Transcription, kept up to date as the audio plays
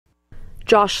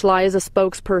Josh Schley is a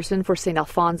spokesperson for St.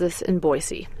 Alphonsus in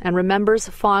Boise and remembers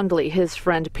fondly his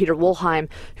friend Peter Woolheim,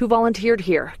 who volunteered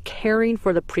here, caring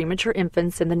for the premature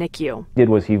infants in the NICU.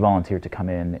 He volunteered to come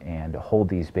in and hold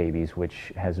these babies,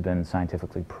 which has been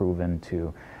scientifically proven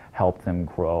to help them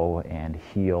grow and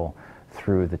heal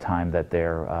through the time that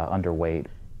they're underweight.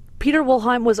 Peter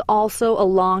Woolheim was also a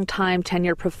longtime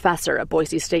tenured professor at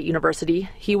Boise State University.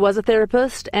 He was a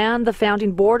therapist and the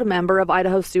founding board member of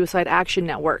Idaho Suicide Action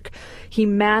Network. He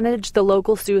managed the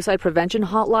local suicide prevention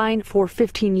hotline for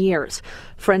 15 years.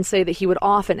 Friends say that he would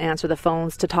often answer the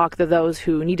phones to talk to those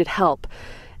who needed help.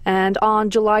 And on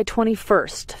July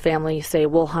 21st, families say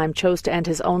Woolheim chose to end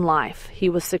his own life. He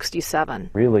was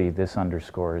 67. Really, this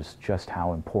underscores just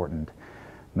how important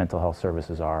mental health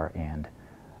services are, and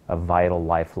a vital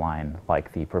lifeline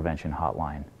like the prevention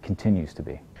hotline continues to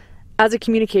be. As a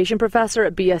communication professor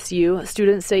at BSU,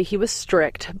 students say he was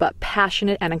strict but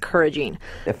passionate and encouraging.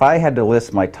 If I had to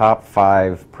list my top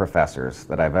 5 professors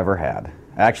that I've ever had,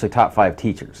 actually top 5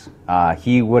 teachers,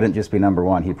 he wouldn't just be number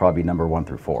 1, he'd probably be number 1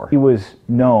 through 4. He was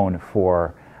known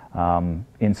for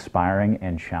inspiring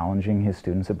and challenging his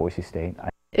students at Boise State.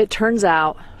 It turns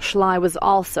out Schley was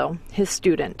also his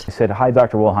student. I said, "Hi,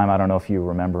 Dr. Woolheim, I don't know if you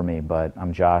remember me, but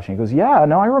I'm Josh." And he goes, "Yeah,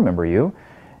 no, I remember you."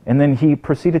 And then he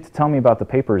proceeded to tell me about the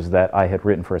papers that I had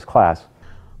written for his class.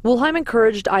 Woolheim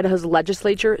encouraged Idaho's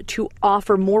legislature to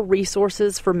offer more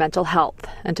resources for mental health.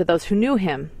 And to those who knew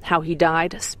him, how he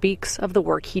died speaks of the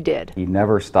work he did. He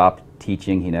never stopped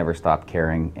teaching, he never stopped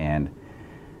caring, and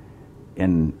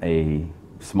in a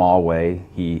small way,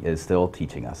 he is still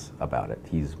teaching us about it.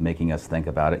 He's making us think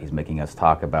about it. He's making us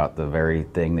talk about the very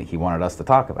thing that he wanted us to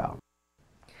talk about.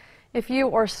 If you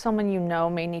or someone you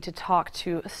know may need to talk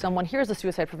to someone, here's the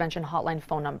suicide prevention hotline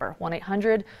phone number,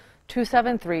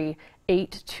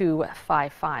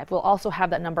 1-800-273-8255. We'll also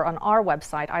have that number on our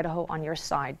website,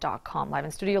 idahoonyourside.com. Live in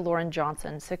studio, Lauren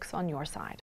Johnson, 6 on your side.